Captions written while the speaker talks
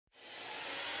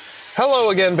Hello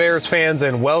again, Bears fans,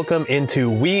 and welcome into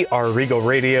We Are Regal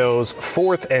Radio's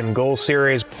 4th and Goal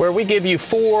series, where we give you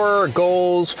 4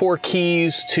 goals, 4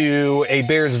 keys to a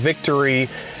Bears victory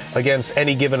against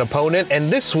any given opponent. And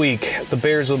this week, the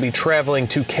Bears will be traveling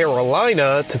to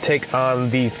Carolina to take on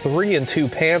the 3-2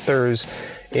 Panthers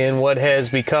in what has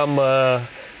become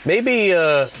maybe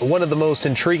one of the most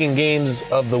intriguing games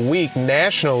of the week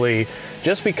nationally,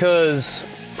 just because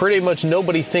pretty much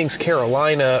nobody thinks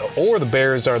Carolina or the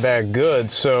Bears are that good.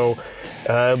 So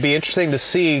it'll be interesting to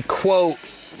see, quote,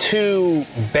 2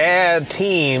 bad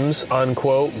teams,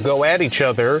 unquote, go at each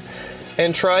other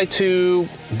and try to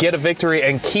get a victory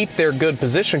and keep their good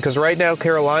position. Because right now,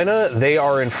 Carolina, they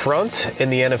are in front in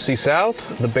the NFC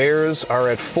South. The Bears are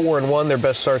at 4-1, their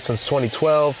best start since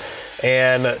 2012.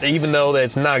 And even though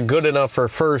that's not good enough for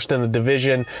first in the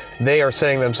division, they are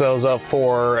setting themselves up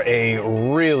for a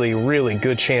really, really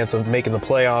good chance of making the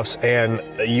playoffs. And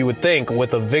you would think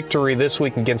with a victory this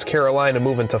week against Carolina,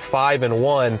 moving to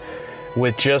 5-1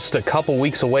 with just a couple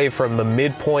weeks away from the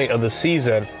midpoint of the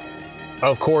season,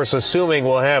 of course, assuming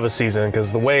we'll have a season,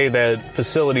 because the way that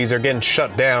facilities are getting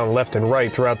shut down left and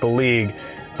right throughout the league,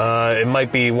 it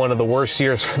might be one of the worst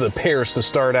years for the Bears to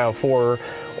start out 4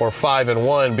 or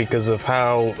 5-1 because of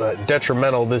how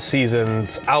detrimental this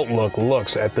season's outlook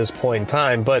looks at this point in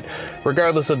time. But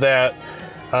regardless of that,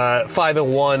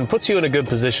 5-1 puts you in a good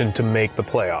position to make the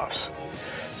playoffs.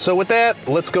 So with that,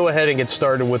 let's go ahead and get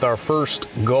started with our first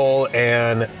goal.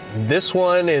 And this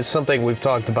one is something we've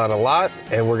talked about a lot,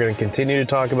 and we're going to continue to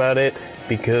talk about it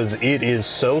because it is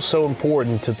so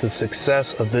important to the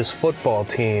success of this football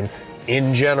team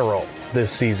in general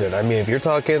this season. I mean, if you're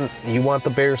talking, you want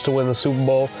the Bears to win the Super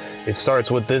Bowl, it starts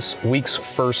with this week's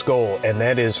first goal, and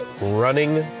that is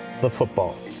running the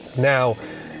football. Now,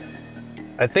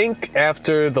 I think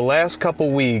after the last couple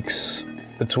weeks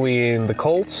between the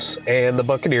Colts and the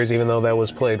Buccaneers, even though that was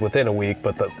played within a week,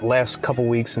 but the last couple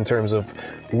weeks in terms of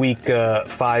week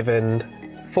 5 and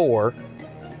 4,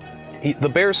 the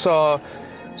Bears saw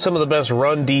some of the best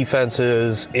run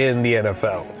defenses in the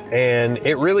NFL. And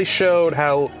it really showed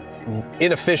how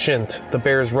inefficient the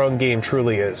Bears' run game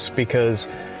truly is, because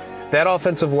that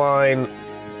offensive line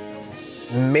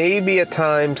maybe at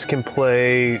times can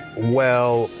play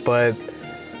well, but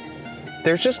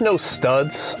there's just no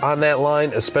studs on that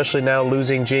line, especially now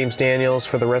losing James Daniels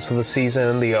for the rest of the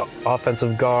season, the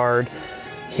offensive guard.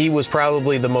 He was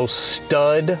probably the most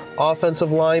stud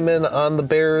offensive lineman on the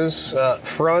Bears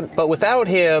front, but without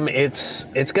him, it's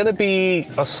going to be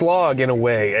a slog in a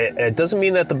way. It doesn't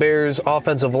mean that the Bears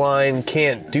offensive line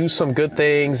can't do some good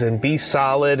things and be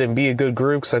solid and be a good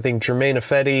group, because I think Germain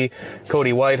Ifedi,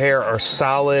 Cody Whitehair are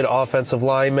solid offensive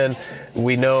linemen.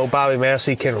 We know Bobby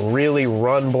Massey can really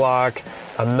run block.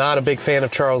 I'm not a big fan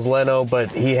of Charles Leno,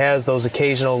 but he has those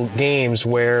occasional games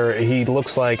where he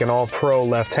looks like an all-pro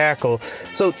left tackle.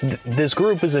 So this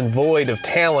group isn't void of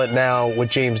talent now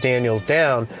with James Daniels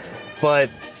down, but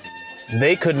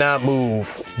they could not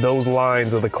move those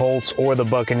lines of the Colts or the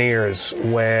Buccaneers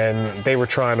when they were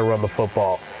trying to run the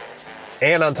football.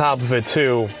 And on top of it,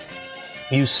 too,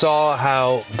 you saw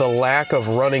how the lack of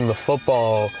running the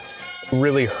football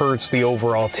really hurts the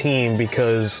overall team,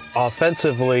 because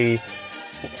offensively,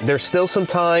 there's still some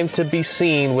time to be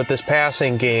seen with this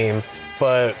passing game,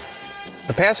 but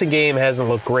the passing game hasn't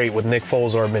looked great with Nick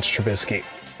Foles or Mitch Trubisky.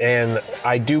 And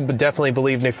I do definitely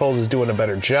believe Nick Foles is doing a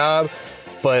better job,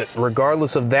 but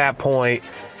regardless of that point,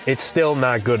 it's still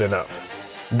not good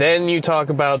enough. Then you talk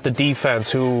about the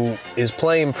defense, who is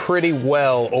playing pretty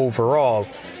well overall,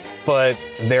 but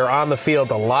they're on the field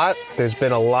a lot. There's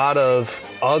been a lot of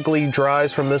ugly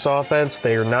drives from this offense.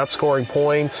 They are not scoring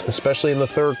points, especially in the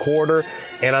third quarter.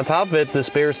 And on top of it, this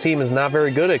Bears team is not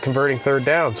very good at converting third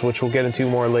downs, which we'll get into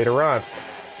more later on.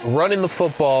 Running the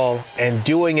football and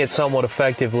doing it somewhat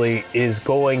effectively is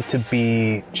going to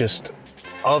be just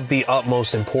of the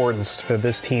utmost importance for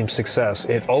this team's success.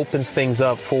 It opens things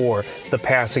up for the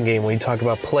passing game when you talk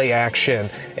about play action.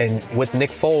 And with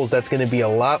Nick Foles, that's going to be a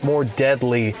lot more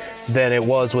deadly than it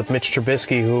was with Mitch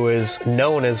Trubisky, who is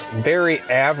known as very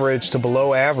average to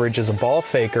below average as a ball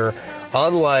faker,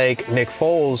 unlike Nick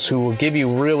Foles, who will give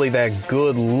you really that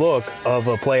good look of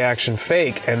a play action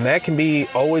fake. And that can be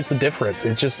always the difference.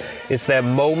 It's that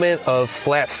moment of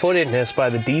flat-footedness by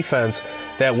the defense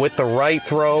that with the right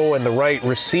throw and the right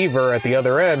receiver at the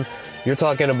other end, you're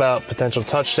talking about potential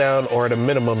touchdown or at a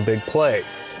minimum big play.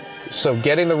 So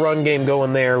getting the run game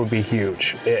going there would be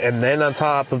huge. And then on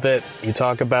top of it, you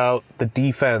talk about the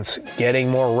defense getting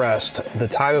more rest, the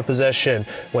time of possession,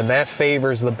 when that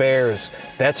favors the Bears,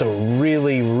 that's a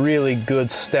really, really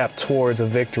good step towards a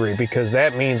victory, because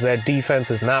that means that defense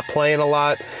is not playing a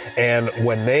lot. And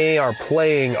when they are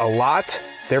playing a lot,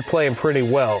 they're playing pretty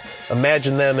well.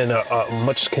 Imagine them in a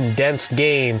much condensed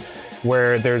game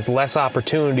where there's less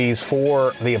opportunities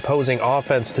for the opposing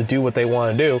offense to do what they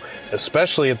want to do,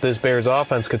 especially if this Bears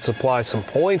offense could supply some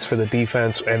points for the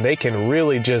defense and they can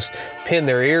really just pin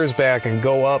their ears back and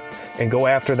go up and go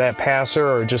after that passer,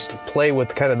 or just play with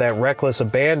kind of that reckless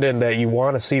abandon that you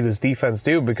want to see this defense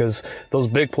do, because those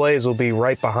big plays will be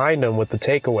right behind them with the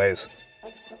takeaways.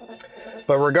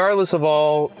 But regardless of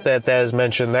all that is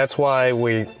mentioned, that's why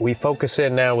we focus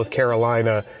in now with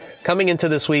Carolina. Coming into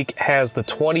this week has the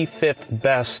 25th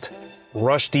best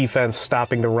rush defense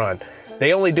stopping the run.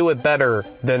 They only do it better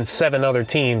than 7 other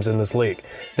teams in this league.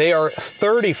 They are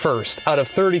 31st out of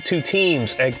 32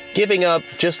 teams at giving up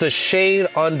just a shade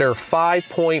under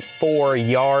 5.4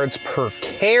 yards per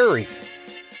carry.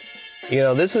 You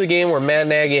know, this is a game where Matt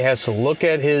Nagy has to look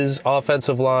at his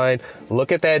offensive line,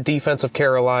 look at that defense of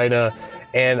Carolina,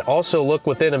 and also look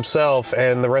within himself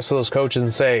and the rest of those coaches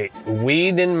and say,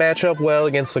 we didn't match up well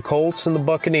against the Colts and the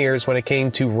Buccaneers when it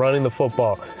came to running the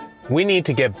football. We need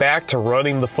to get back to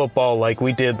running the football like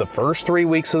we did the first 3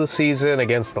 weeks of the season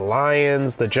against the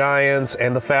Lions, the Giants,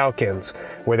 and the Falcons,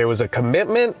 where there was a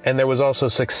commitment and there was also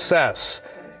success.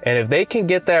 And if they can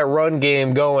get that run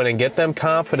game going and get them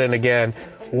confident again,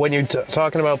 when you're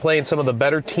talking about playing some of the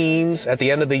better teams at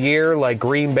the end of the year like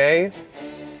Green Bay,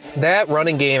 that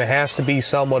running game has to be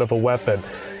somewhat of a weapon.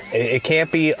 It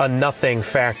can't be a nothing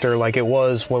factor like it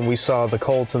was when we saw the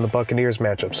Colts and the Buccaneers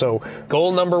matchup. So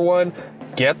goal number 1,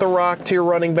 get the rock to your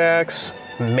running backs,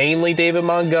 mainly David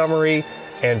Montgomery,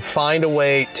 and find a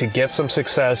way to get some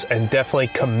success and definitely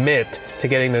commit to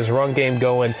getting this run game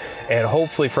going. And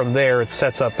hopefully from there, it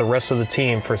sets up the rest of the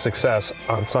team for success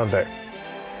on Sunday.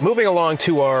 Moving along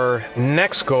to our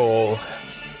next goal,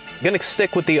 I'm going to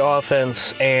stick with the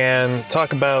offense and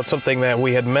talk about something that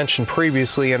we had mentioned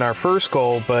previously in our first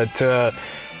goal, but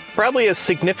probably as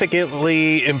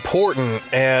significantly important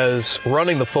as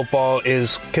running the football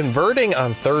is converting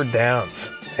on third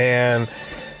downs. And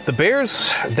the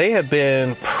Bears, they have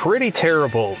been pretty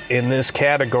terrible in this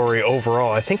category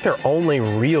overall. I think their only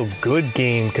real good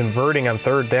game converting on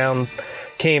third down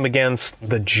came against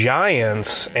the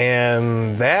Giants,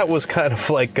 and that was kind of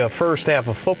like a first half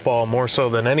of football more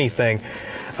so than anything.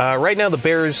 Right now the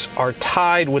Bears are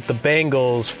tied with the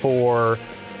Bengals for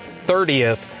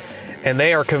 30th, and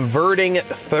they are converting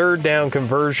third down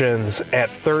conversions at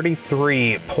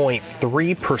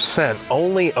 33.3%,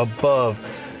 only above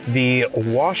the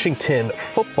Washington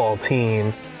football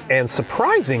team and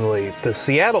surprisingly the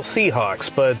Seattle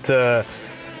Seahawks. But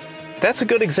that's a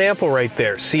good example right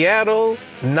there. Seattle,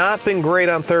 not been great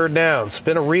on third downs.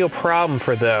 Been a real problem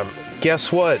for them.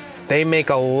 Guess what? They make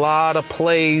a lot of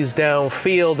plays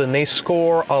downfield and they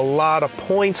score a lot of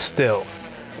points still.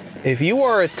 If you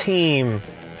are a team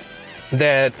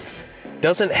that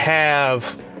doesn't have,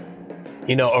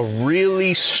 a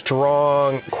really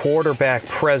strong quarterback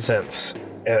presence,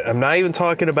 I'm not even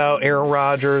talking about Aaron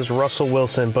Rodgers, Russell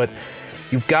Wilson, but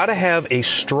you've got to have a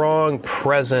strong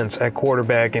presence at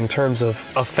quarterback in terms of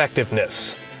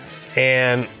effectiveness.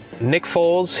 And Nick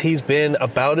Foles, he's been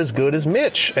about as good as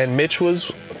Mitch. And Mitch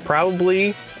was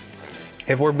probably,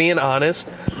 if we're being honest,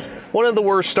 one of the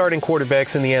worst starting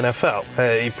quarterbacks in the NFL.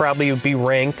 He probably would be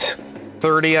ranked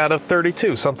 30 out of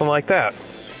 32, something like that.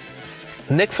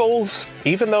 Nick Foles,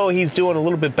 even though he's doing a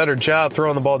little bit better job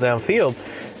throwing the ball downfield,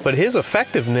 but his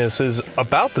effectiveness is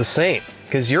about the same,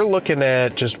 because you're looking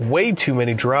at just way too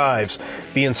many drives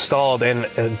being stalled. And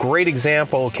a great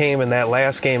example came in that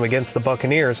last game against the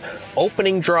Buccaneers.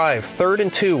 Opening drive, 3rd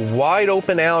and 2, wide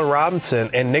open Allen Robinson,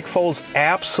 and Nick Foles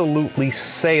absolutely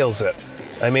sails it.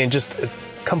 I mean, just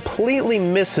completely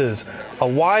misses a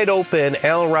wide open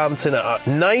Allen Robinson, a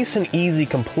nice and easy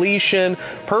completion,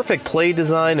 perfect play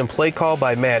design and play call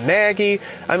by Matt Nagy.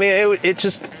 I mean,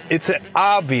 it's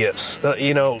obvious,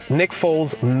 Nick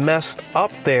Foles messed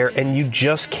up there, and you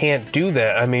just can't do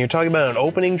that. I mean, you're talking about an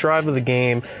opening drive of the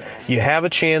game. You have a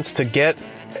chance to get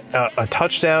a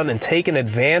touchdown and take an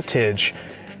advantage,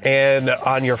 and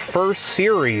on your first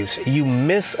series, you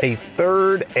miss a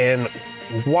 3rd and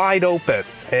wide open,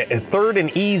 a 3rd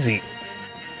and easy.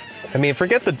 I mean,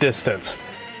 forget the distance.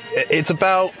 It's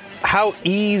about how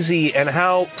easy and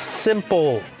how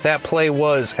simple that play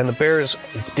was, and the Bears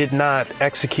did not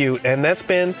execute. And that's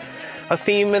been a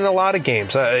theme in a lot of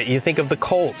games. You think of the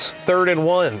Colts, 3rd and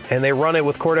 1, and they run it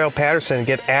with Cordell Patterson and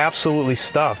get absolutely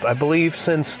stuffed. I believe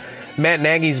since Matt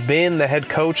Nagy's been the head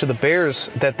coach of the Bears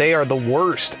that they are the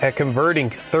worst at converting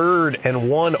 3rd and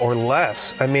 1 or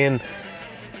less. I mean,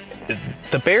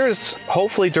 the Bears,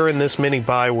 hopefully during this mini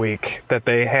bye week that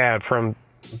they had from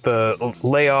the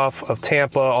layoff of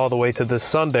Tampa all the way to this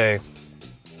Sunday,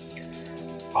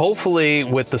 hopefully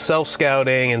with the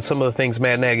self-scouting and some of the things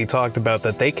Matt Nagy talked about,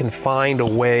 that they can find a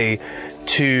way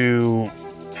to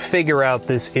figure out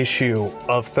this issue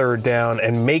of 3rd down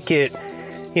and make it,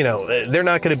 you know, they're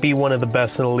not going to be one of the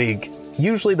best in the league.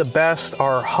 Usually the best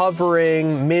are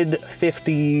hovering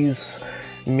mid-50s,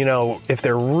 you know, if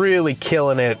they're really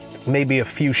killing it, maybe a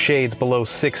few shades below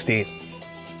 60.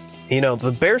 You know,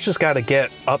 the Bears just got to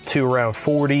get up to around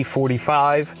 40,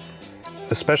 45,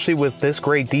 especially with this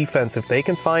great defense. If they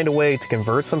can find a way to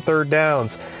convert some 3rd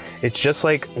downs, it's just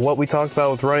like what we talked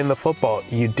about with running the football.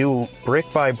 You do brick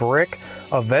by brick,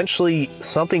 eventually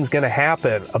something's going to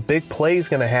happen. A big play is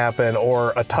going to happen,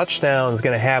 or a touchdown is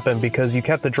going to happen because you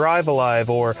kept the drive alive,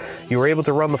 or you were able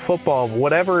to run the football,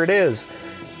 whatever it is.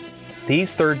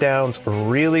 These 3rd downs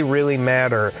really, really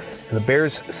matter. And the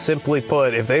Bears, simply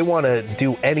put, if they want to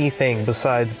do anything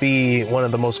besides be one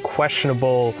of the most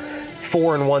questionable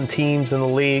 4-1 teams in the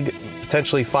league,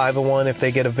 potentially 5-1 if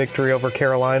they get a victory over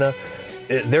Carolina,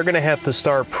 they're going to have to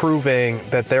start proving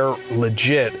that they're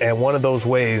legit, and one of those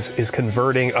ways is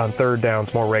converting on 3rd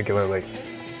downs more regularly.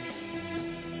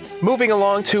 Moving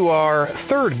along to our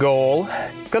 3rd goal,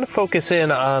 I'm going to focus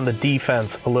in on the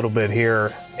defense a little bit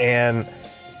here. And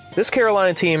this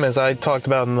Carolina team, as I talked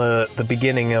about in the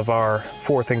beginning of our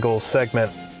 4th and goal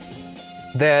segment,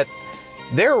 that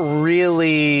they're a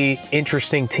really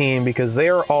interesting team because they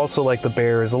are also, like the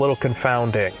Bears, a little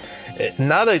confounding.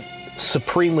 Not a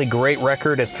supremely great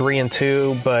record at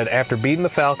 3-2, but after beating the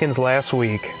Falcons last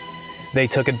week, they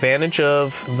took advantage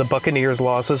of the Buccaneers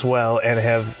loss as well and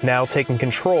have now taken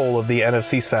control of the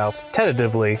NFC South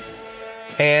tentatively.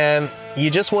 And you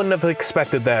just wouldn't have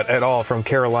expected that at all from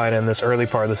Carolina in this early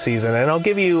part of the season, and I'll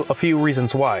give you a few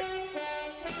reasons why.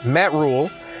 Matt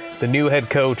Rule, the new head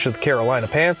coach of the Carolina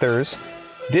Panthers,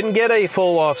 didn't get a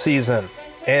full offseason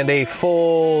and a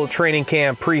full training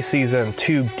camp preseason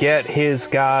to get his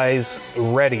guys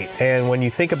ready. And when you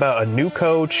think about a new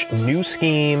coach, new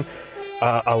scheme,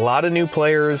 a lot of new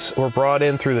players were brought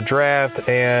in through the draft,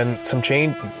 and some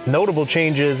notable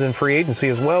changes in free agency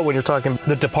as well when you're talking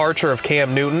the departure of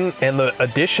Cam Newton and the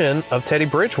addition of Teddy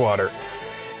Bridgewater.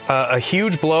 A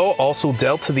huge blow also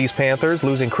dealt to these Panthers,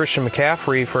 losing Christian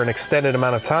McCaffrey for an extended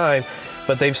amount of time,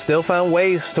 but they've still found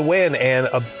ways to win, and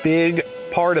a big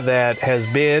part of that has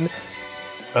been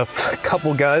a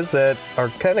couple guys that are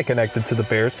kind of connected to the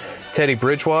Bears. Teddy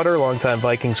Bridgewater, longtime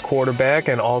Vikings quarterback,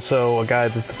 and also a guy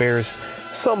that the Bears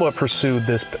somewhat pursued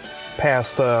this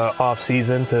past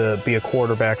offseason to be a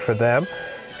quarterback for them.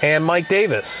 And Mike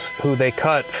Davis, who they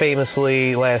cut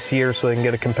famously last year so they can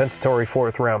get a compensatory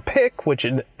 4th-round pick, which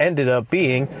ended up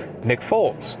being Nick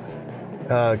Foles,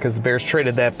 because the Bears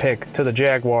traded that pick to the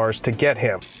Jaguars to get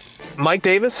him. Mike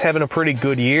Davis having a pretty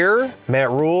good year.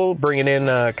 Matt Rule bringing in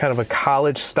kind of a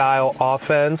college-style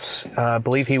offense. I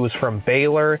believe he was from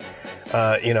Baylor.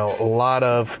 You know, a lot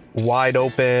of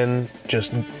wide-open,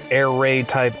 just air raid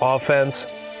type offense.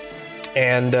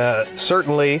 And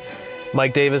certainly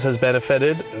Mike Davis has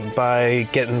benefited by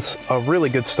getting a really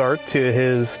good start to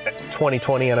his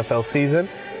 2020 NFL season.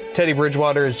 Teddy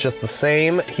Bridgewater is just the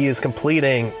same. He is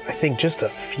completing, I think, just a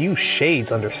few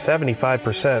shades under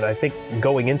 75%. I think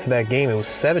going into that game, it was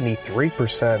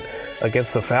 73%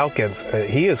 against the Falcons.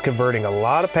 He is converting a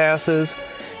lot of passes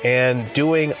and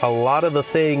doing a lot of the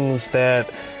things that,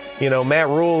 you know, Matt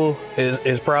Rule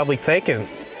is probably thinking.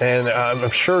 And I'm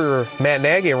sure Matt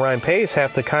Nagy and Ryan Pace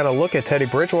have to kind of look at Teddy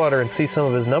Bridgewater and see some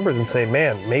of his numbers and say,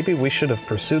 man, maybe we should have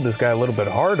pursued this guy a little bit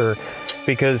harder,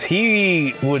 because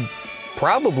he would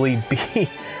probably be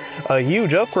a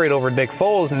huge upgrade over Nick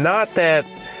Foles. Not that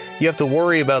you have to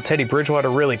worry about Teddy Bridgewater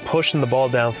really pushing the ball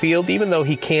downfield, even though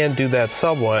he can do that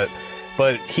somewhat,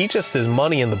 but he just is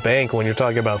money in the bank when you're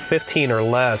talking about 15 or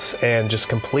less and just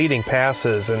completing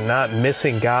passes and not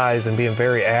missing guys and being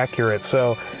very accurate.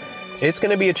 So it's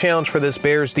going to be a challenge for this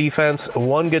Bears defense.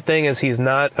 One good thing is he's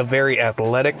not a very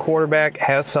athletic quarterback,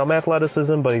 has some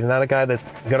athleticism, but he's not a guy that's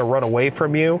going to run away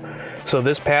from you. So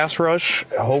this pass rush,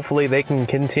 hopefully they can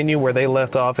continue where they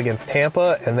left off against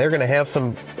Tampa, and they're going to have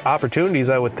some opportunities,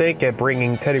 I would think, at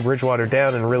bringing Teddy Bridgewater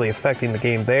down and really affecting the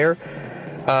game there.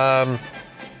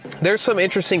 There's some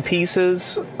interesting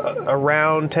pieces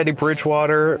around Teddy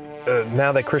Bridgewater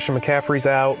now that Christian McCaffrey's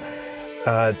out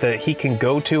that he can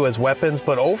go to as weapons,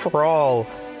 but overall,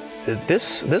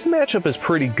 this matchup is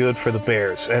pretty good for the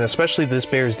Bears, and especially this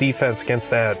Bears defense against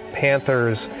that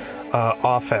Panthers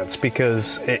offense,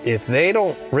 because if they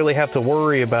don't really have to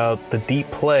worry about the deep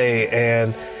play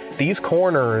and these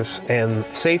corners and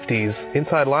safeties,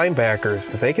 inside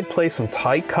linebackers, if they could play some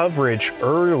tight coverage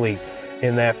early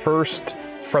in that first,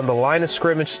 from the line of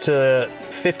scrimmage to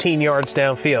 15 yards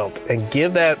downfield, and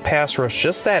give that pass rush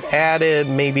just that added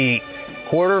maybe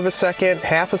quarter of a second,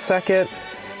 half a second,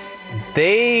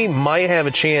 they might have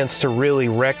a chance to really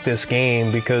wreck this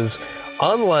game, because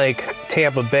unlike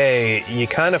Tampa Bay, you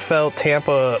kind of felt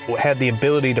Tampa had the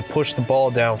ability to push the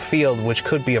ball downfield, which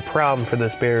could be a problem for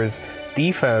this Bears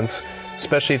defense,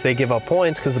 especially if they give up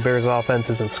points, because the Bears offense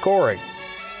isn't scoring.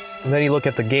 And then you look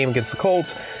at the game against the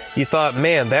Colts, you thought,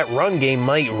 man, that run game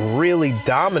might really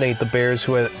dominate the Bears,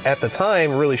 who at the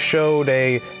time really showed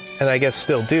and I guess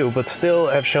still do, but still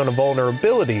have shown a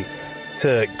vulnerability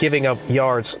to giving up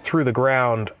yards through the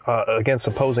ground against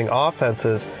opposing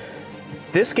offenses.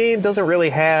 This game doesn't really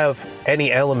have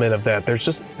any element of that.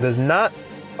 There's not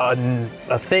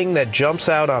a thing that jumps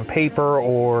out on paper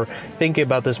or thinking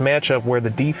about this matchup where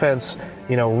the defense,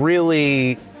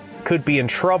 really could be in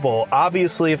trouble.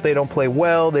 Obviously, if they don't play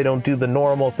well, they don't do the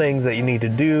normal things that you need to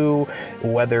do,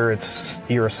 whether it's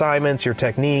your assignments, your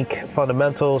technique,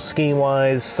 fundamentals,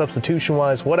 scheme-wise,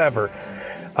 substitution-wise, whatever.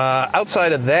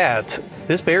 Outside of that,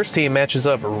 this Bears team matches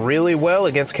up really well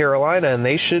against Carolina, and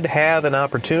they should have an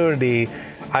opportunity,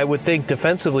 I would think,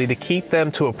 defensively to keep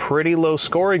them to a pretty low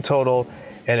scoring total.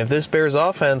 And if this Bears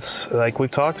offense, like we've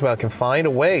talked about, can find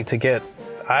a way to get,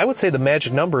 I would say the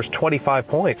magic number is 25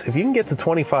 points. If you can get to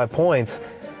 25 points,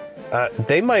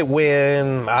 they might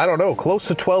win, I don't know, close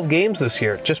to 12 games this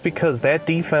year, just because that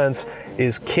defense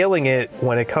is killing it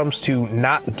when it comes to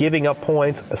not giving up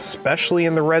points, especially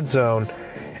in the red zone.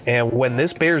 And when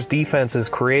this Bears defense is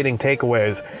creating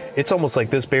takeaways, it's almost like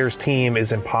this Bears team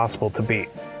is impossible to beat.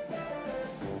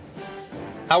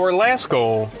 Our last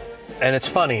goal, and it's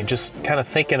funny just kind of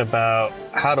thinking about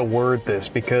how to word this,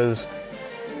 because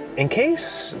in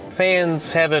case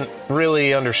fans haven't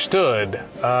really understood,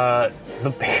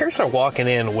 the Bears are walking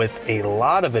in with a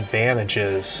lot of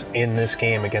advantages in this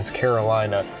game against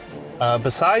Carolina.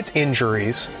 Besides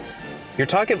injuries, you're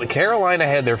talking, Carolina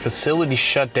had their facility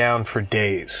shut down for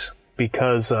days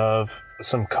because of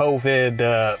some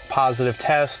COVID positive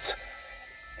tests.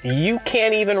 You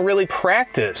can't even really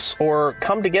practice or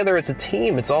come together as a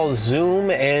team. It's all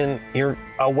Zoom, and you're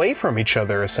away from each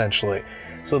other essentially,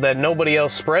 so that nobody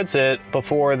else spreads it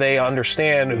before they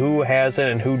understand who has it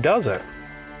and who doesn't.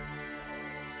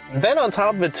 Then on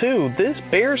top of it too, this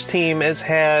Bears team has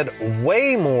had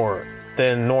way more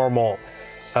than normal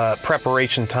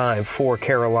preparation time for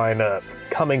Carolina,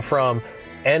 coming from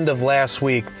end of last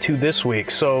week to this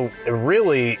week. So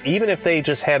really, even if they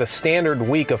just had a standard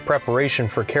week of preparation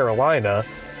for Carolina,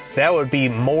 that would be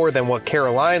more than what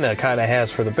Carolina kind of has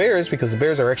for the Bears, because the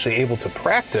Bears are actually able to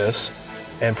practice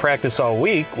and practice all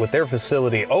week with their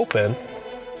facility open.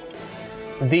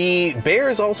 The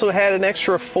Bears also had an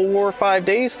extra 4 or 5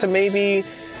 days to maybe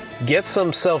get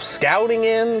some self-scouting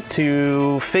in,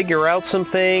 to figure out some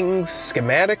things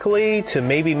schematically, to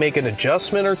maybe make an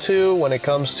adjustment or two when it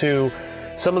comes to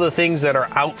some of the things that are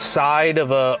outside of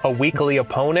a weekly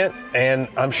opponent. And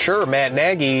I'm sure Matt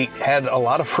Nagy had a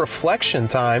lot of reflection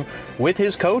time with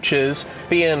his coaches,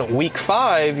 being week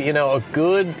 5, a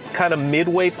good kind of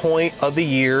midway point of the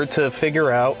year to figure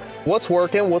out what's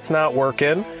working, what's not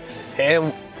working.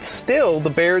 And still, the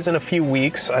Bears in a few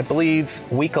weeks, I believe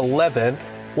week 11,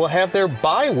 will have their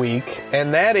bye week,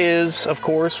 and that is, of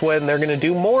course, when they're going to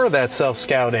do more of that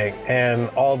self-scouting and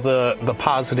all the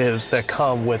positives that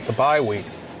come with the bye week,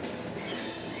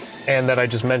 and that I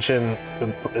just mentioned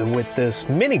with this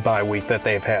mini bye week that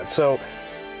they've had. So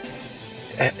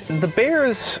the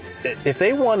Bears, if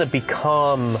they want to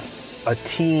become a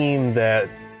team that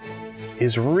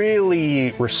is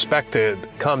really respected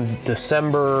come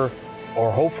December or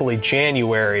hopefully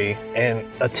January, and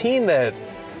a team that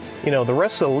the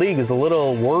rest of the league is a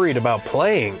little worried about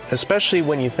playing, especially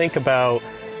when you think about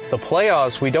the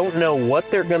playoffs. We don't know what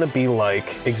they're going to be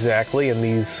like exactly in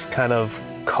these kind of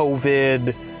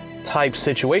COVID type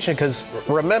situation, because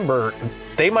remember,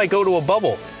 they might go to a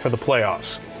bubble for the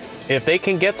playoffs. If they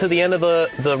can get to the end of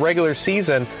the regular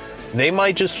season, the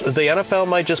NFL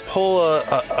might just pull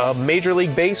a Major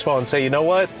League Baseball and say, you know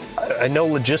what, I know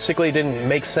logistically it didn't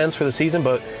make sense for the season,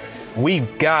 but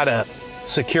we've got to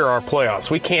secure our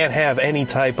playoffs. We can't have any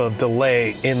type of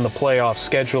delay in the playoff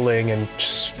scheduling and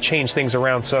change things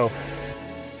around. So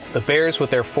the Bears, with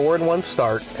their 4-1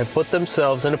 start, have put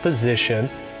themselves in a position,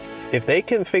 if they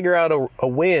can figure out a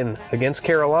win against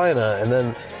Carolina and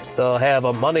then They'll have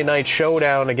a Monday night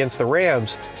showdown against the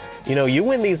Rams. You know, you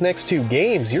win these next 2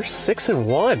 games, you're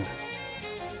 6-1.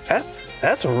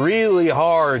 That's really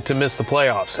hard to miss the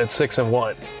playoffs at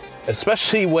 6-1,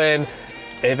 especially when,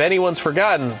 if anyone's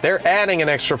forgotten, they're adding an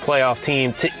extra playoff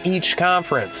team to each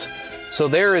conference. So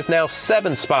there is now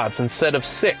 7 spots instead of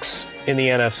 6 in the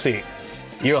NFC.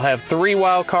 You'll have 3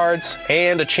 wild cards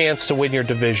and a chance to win your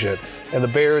division. And the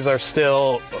Bears are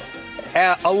still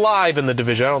alive in the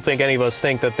division. I don't think any of us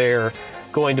think that they're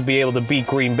going to be able to beat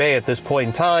Green Bay at this point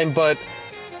in time, but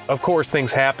of course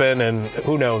things happen, and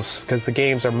who knows, because the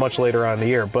games are much later on in the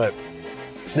year. But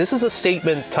this is a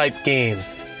statement type game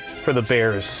for the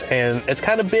Bears, and it's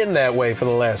kind of been that way for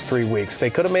the last 3 weeks. They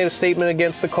could have made a statement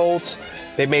against the Colts.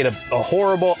 They made a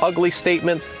horrible, ugly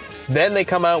statement. Then they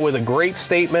come out with a great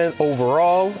statement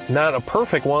overall, not a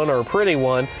perfect one or a pretty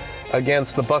one,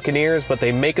 against the Buccaneers, but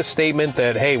they make a statement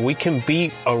that, hey, we can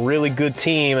beat a really good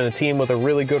team and a team with a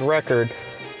really good record.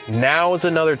 Now is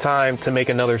another time to make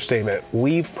another statement.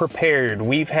 We've prepared.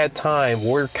 We've had time.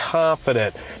 We're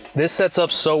confident. This sets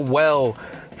up so well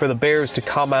for the Bears to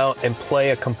come out and play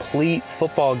a complete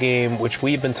football game, which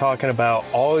we've been talking about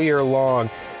all year long.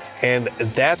 And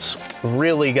that's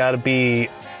really got to be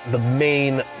the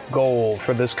main goal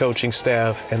for this coaching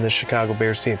staff and the Chicago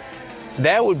Bears team.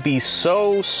 That would be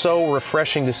so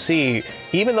refreshing to see,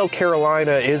 even though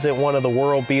Carolina isn't one of the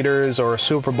world beaters or a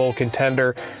Super Bowl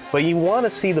contender, but you want to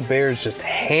see the Bears just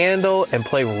handle and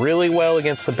play really well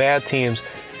against the bad teams,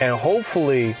 and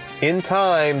hopefully in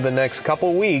time, the next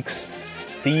couple weeks,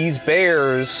 these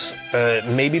Bears,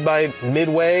 maybe by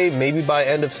midway, maybe by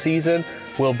end of season,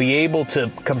 will be able to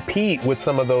compete with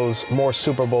some of those more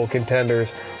Super Bowl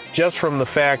contenders, just from the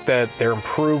fact that they're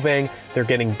improving, they're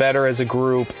getting better as a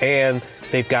group, and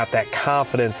they've got that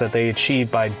confidence that they achieved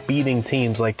by beating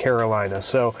teams like Carolina.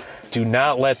 So do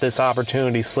not let this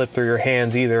opportunity slip through your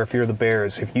hands either if you're the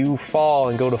Bears. If you fall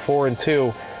and go to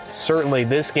 4-2, certainly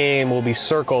this game will be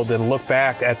circled and look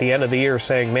back at the end of the year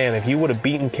saying, man, if you would have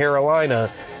beaten Carolina.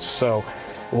 So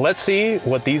let's see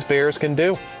what these Bears can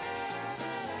do.